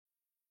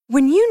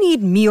When you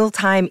need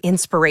mealtime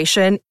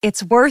inspiration,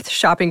 it's worth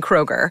shopping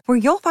Kroger, where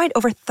you'll find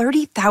over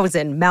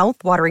 30,000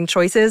 mouth-watering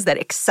choices that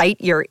excite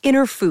your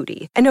inner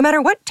foodie. And no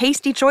matter what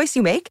tasty choice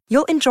you make,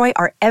 you'll enjoy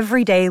our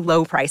everyday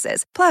low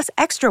prices, plus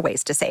extra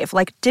ways to save,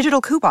 like digital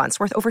coupons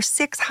worth over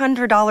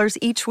 $600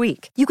 each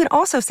week. You can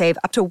also save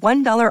up to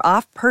 $1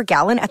 off per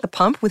gallon at the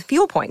pump with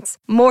fuel points.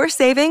 More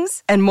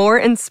savings and more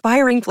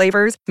inspiring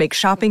flavors make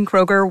shopping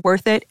Kroger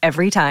worth it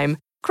every time.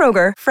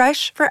 Kroger,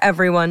 fresh for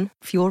everyone.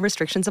 Fuel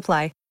restrictions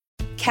apply.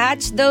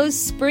 Catch those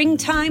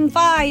springtime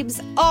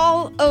vibes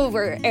all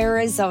over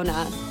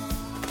Arizona.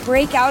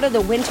 Break out of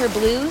the winter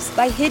blues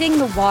by hitting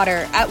the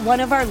water at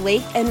one of our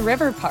lake and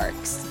river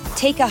parks.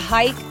 Take a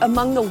hike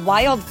among the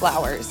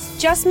wildflowers.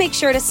 Just make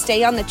sure to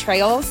stay on the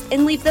trails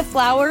and leave the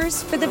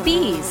flowers for the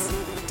bees.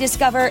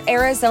 Discover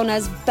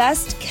Arizona's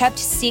best kept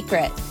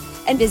secret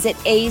and visit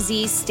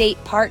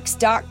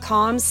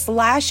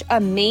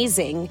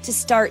azstateparks.com/amazing to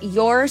start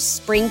your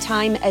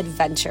springtime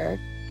adventure.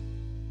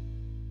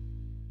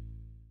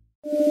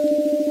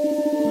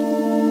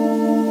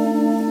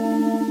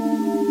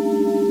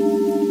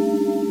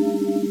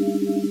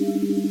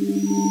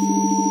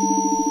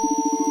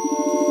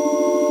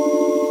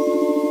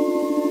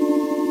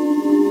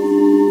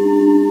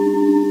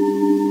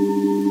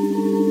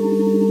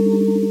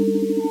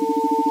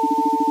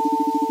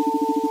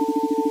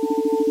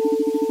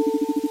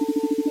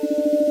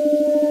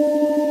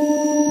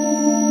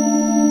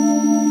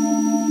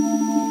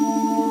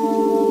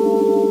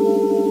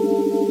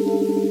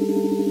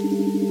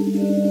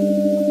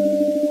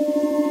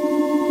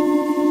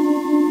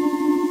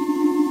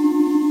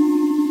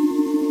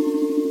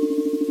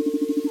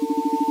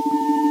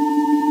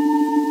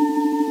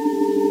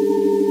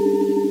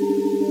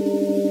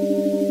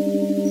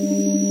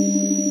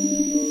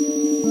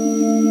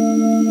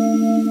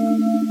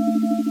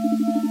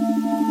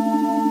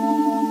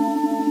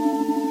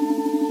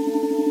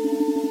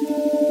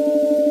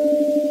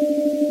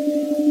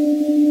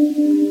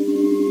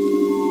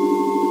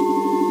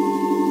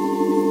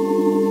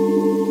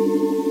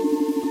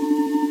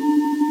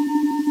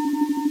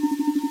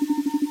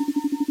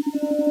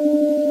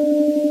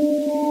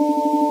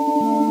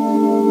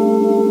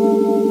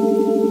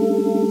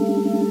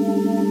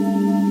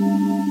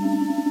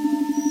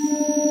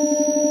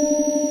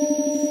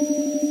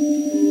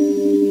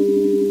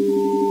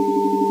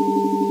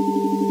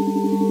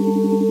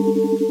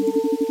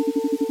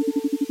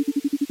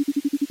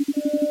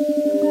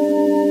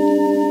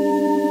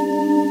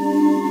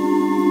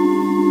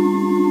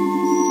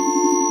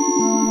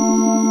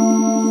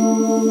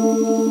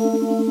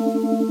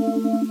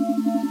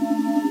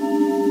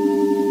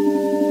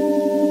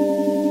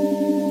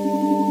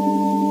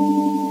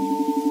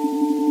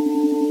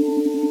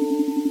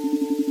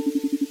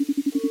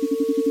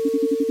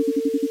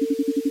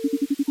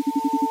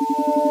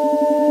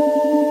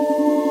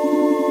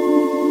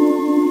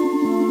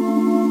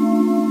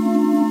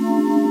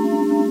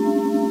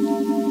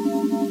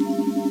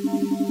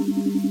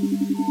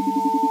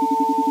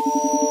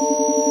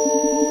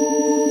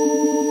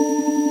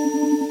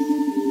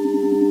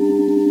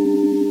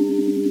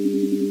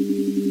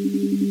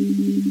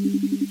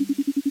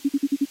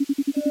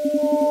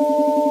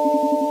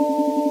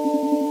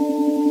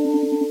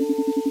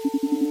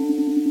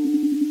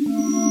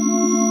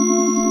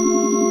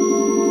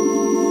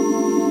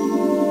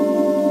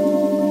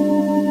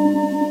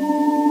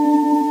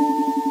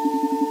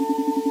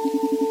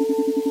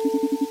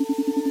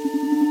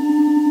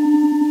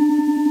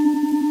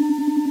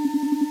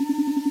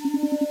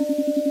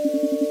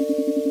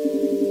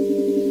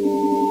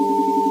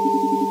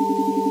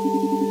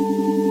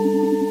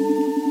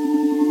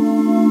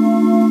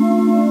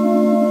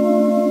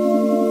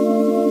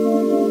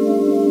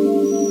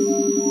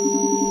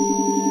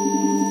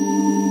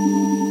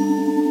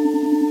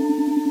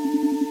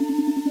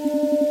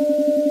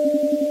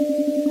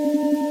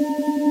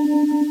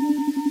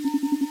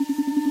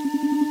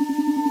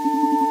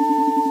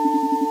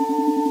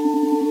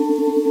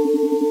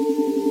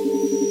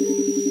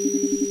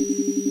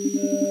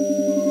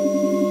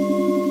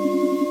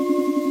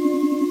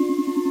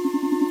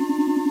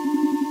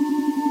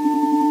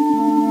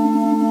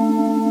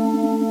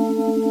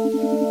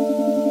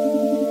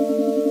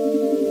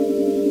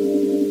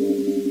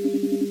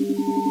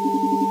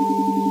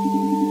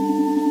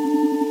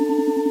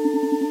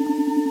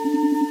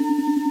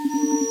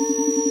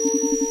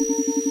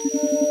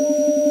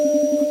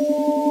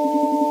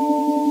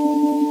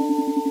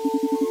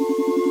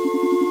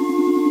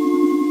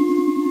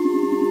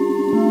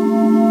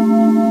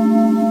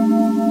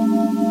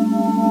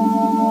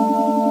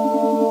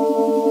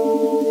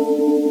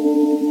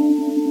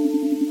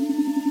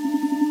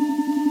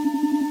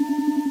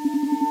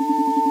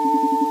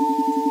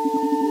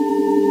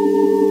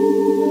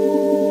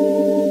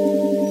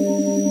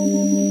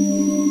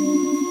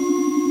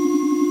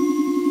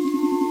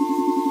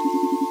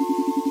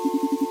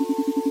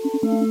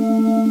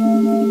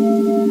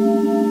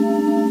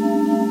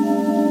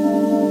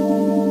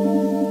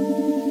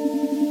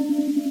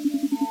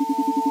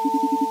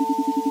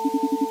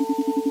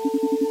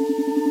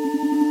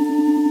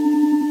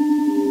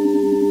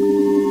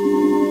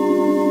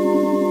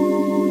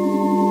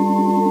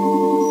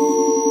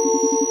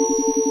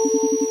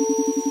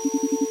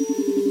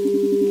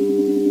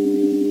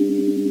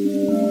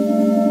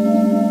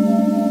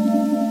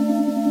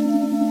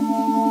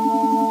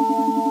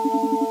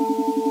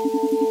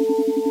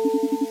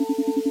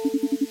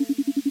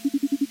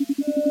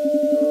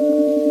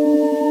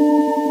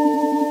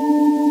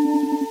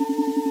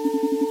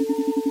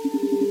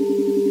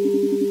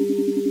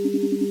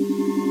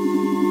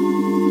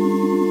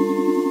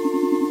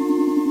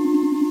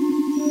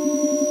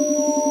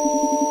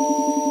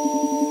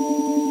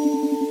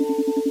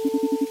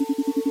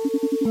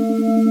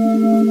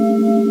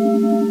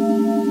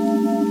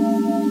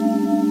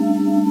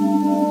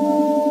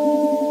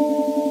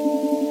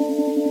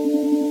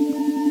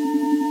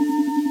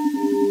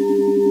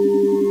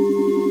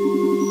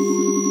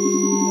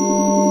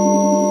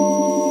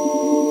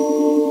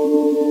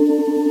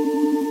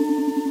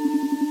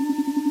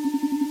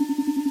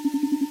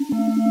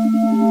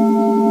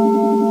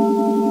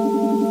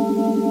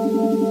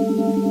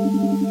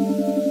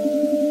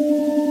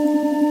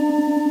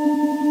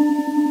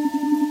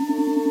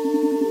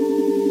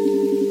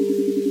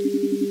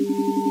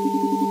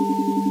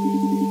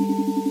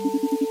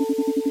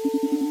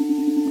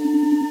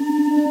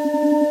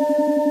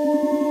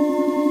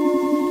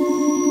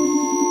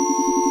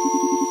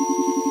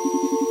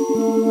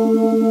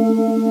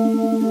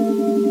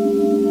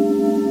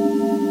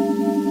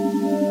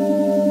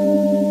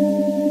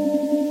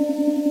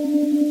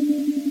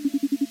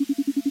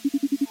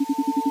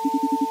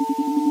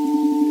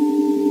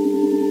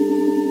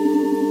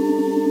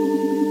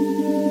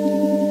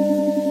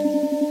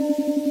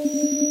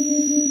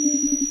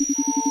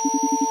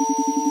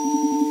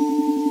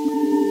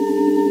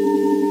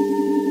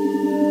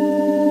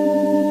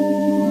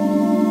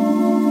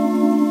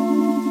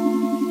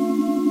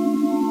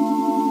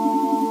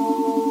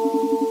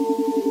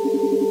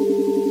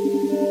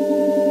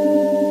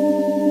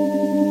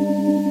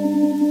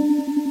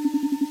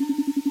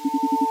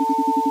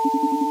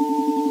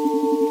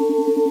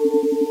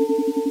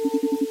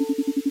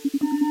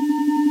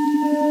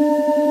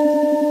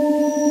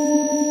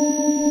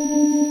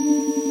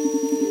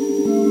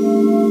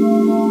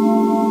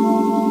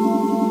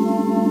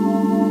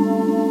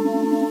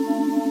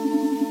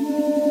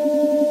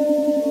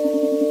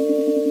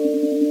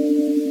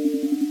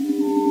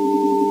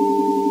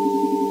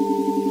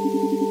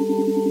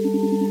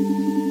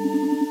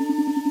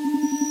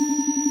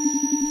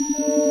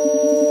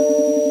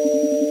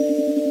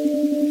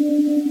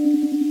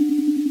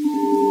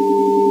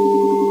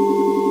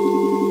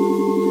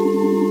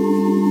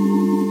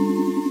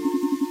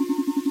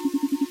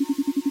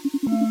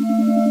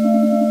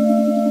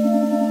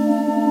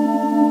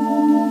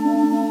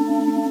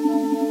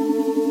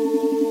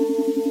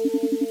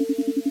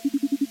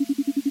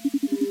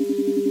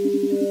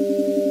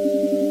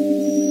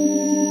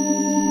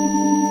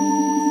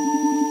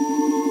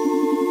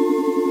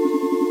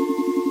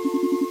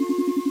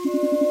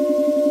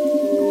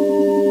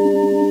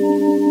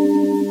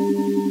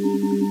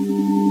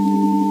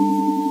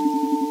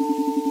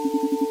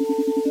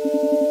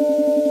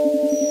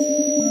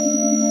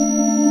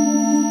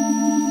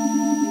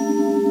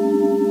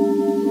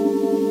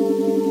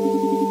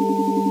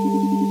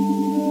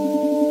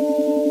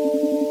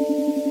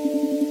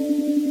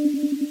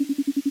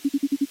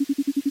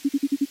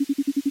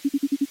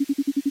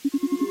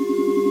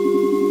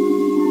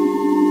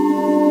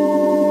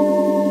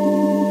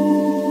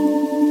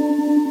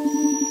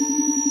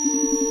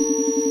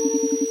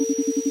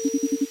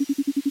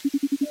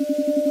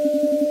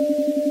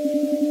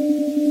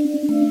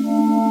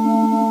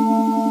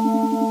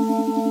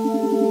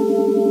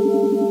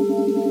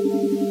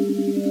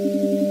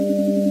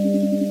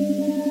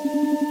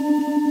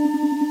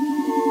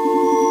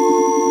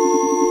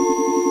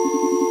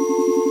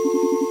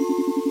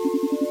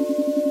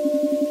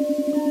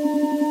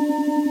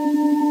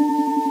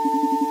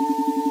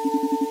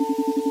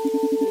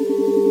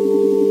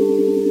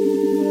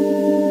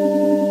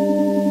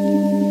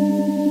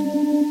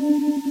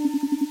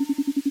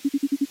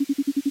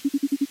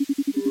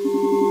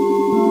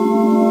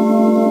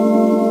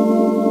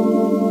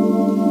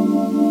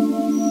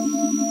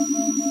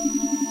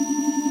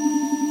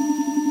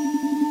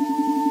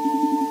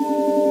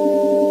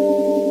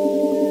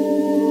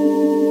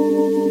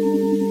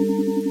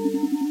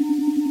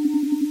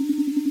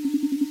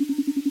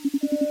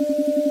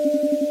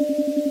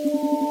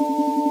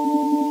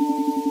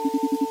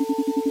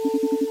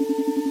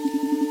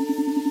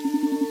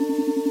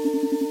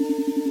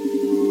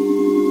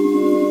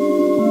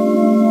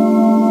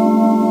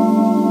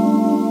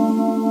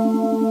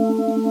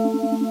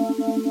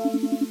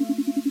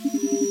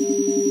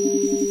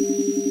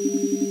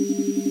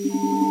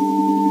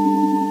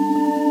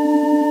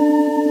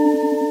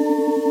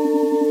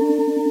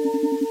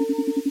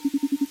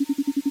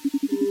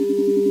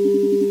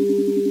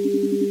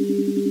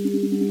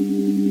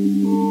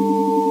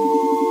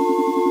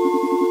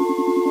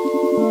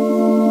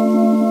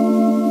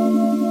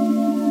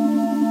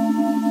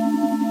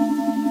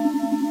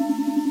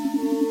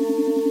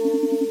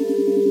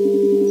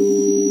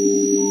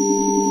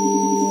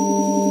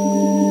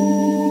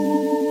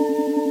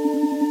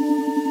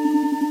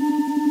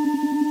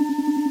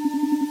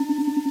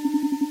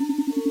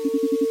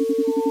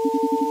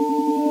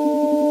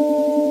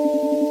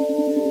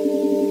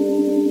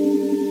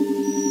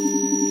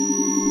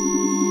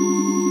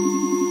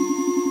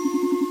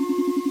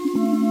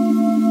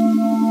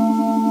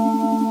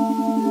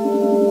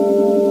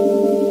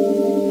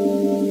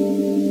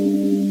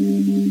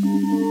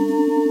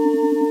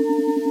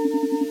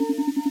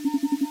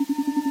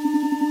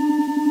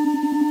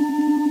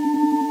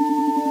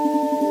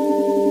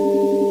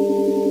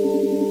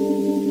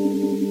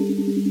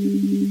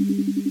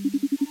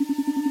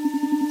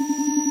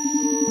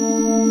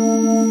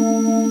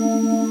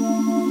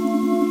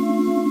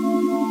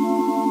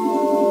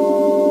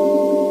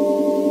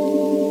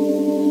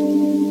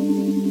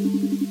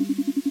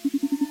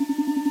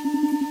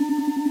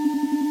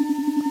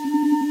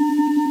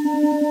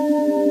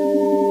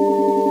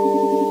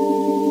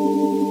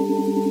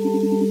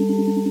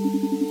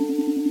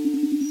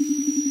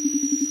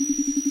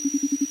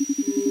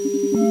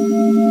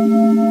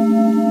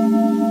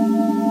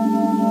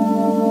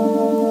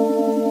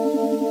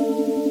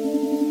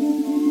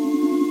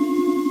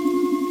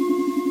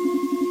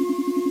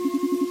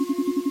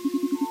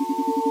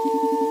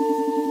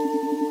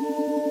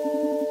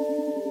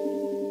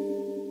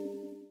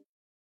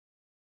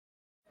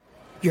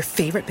 Your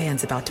favorite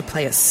band's about to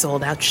play a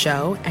sold-out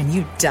show, and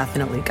you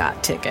definitely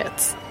got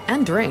tickets.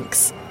 And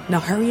drinks. Now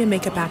hurry and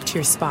make it back to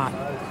your spot.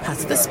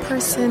 Past this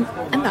person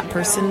and that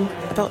person.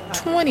 About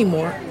 20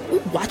 more. Ooh,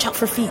 watch out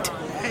for feet.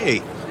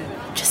 Hey!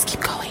 Just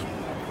keep going.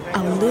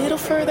 A little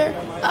further.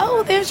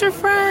 Oh, there's your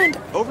friend.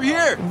 Over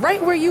here!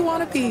 Right where you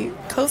want to be.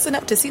 Close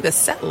enough to see the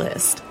set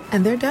list.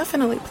 And they're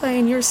definitely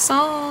playing your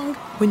song.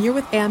 When you're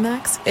with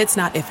Amex, it's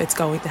not if it's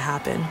going to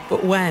happen,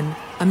 but when.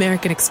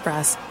 American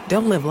Express.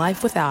 Don't live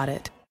life without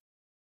it.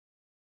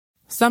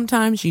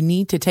 Sometimes you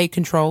need to take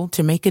control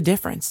to make a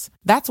difference.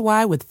 That's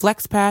why with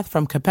FlexPath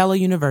from Capella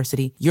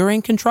University, you're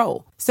in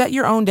control. Set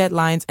your own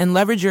deadlines and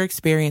leverage your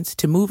experience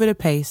to move at a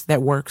pace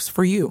that works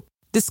for you.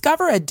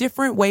 Discover a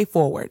different way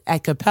forward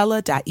at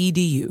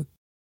capella.edu.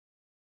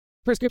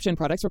 Prescription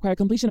products require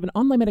completion of an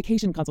online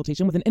medication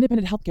consultation with an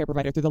independent healthcare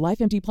provider through the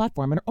LifeMD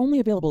platform and are only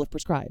available if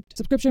prescribed.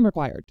 Subscription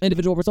required.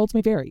 Individual results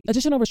may vary.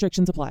 Additional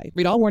restrictions apply.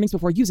 Read all warnings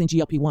before using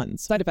GLP-1s.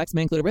 Side effects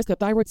may include a risk of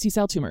thyroid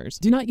C-cell tumors.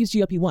 Do not use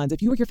GLP-1s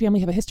if you or your family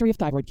have a history of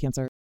thyroid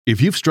cancer.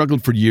 If you've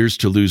struggled for years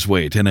to lose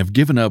weight and have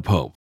given up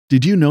hope,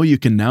 did you know you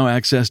can now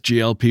access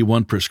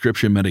GLP-1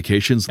 prescription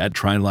medications at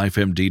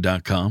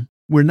TryLifeMD.com?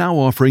 We're now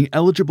offering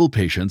eligible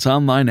patients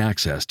online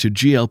access to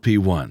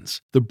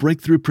GLP-1s, the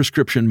breakthrough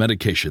prescription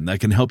medication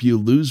that can help you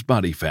lose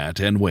body fat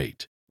and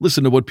weight.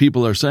 Listen to what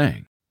people are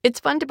saying.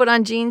 It's fun to put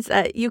on jeans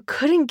that you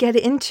couldn't get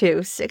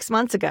into 6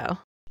 months ago.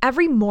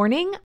 Every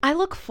morning, I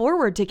look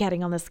forward to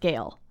getting on the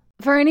scale.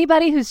 For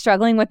anybody who's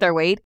struggling with their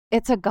weight,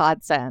 it's a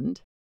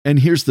godsend. And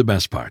here's the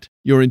best part.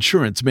 Your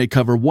insurance may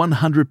cover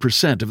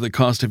 100% of the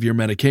cost of your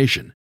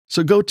medication.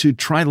 So go to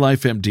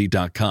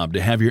TryLifeMD.com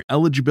to have your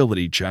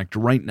eligibility checked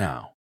right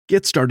now.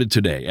 Get started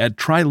today at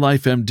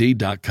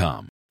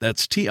TryLifeMD.com.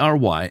 That's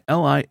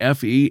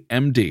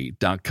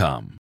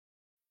TryLifeMD.com.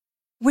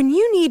 When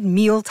you need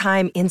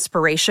mealtime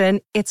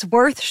inspiration, it's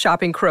worth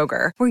shopping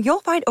Kroger, where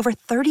you'll find over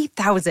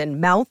 30,000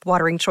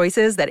 mouth-watering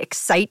choices that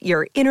excite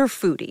your inner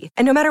foodie.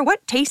 And no matter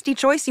what tasty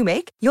choice you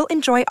make, you'll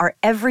enjoy our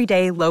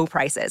everyday low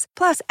prices,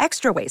 plus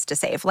extra ways to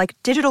save, like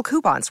digital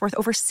coupons worth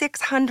over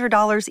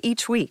 $600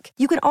 each week.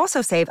 You can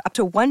also save up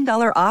to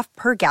 $1 off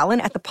per gallon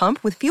at the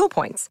pump with fuel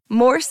points.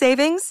 More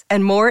savings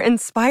and more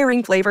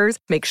inspiring flavors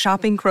make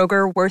shopping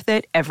Kroger worth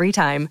it every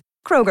time.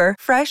 Kroger,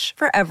 fresh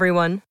for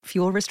everyone.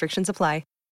 Fuel restrictions apply.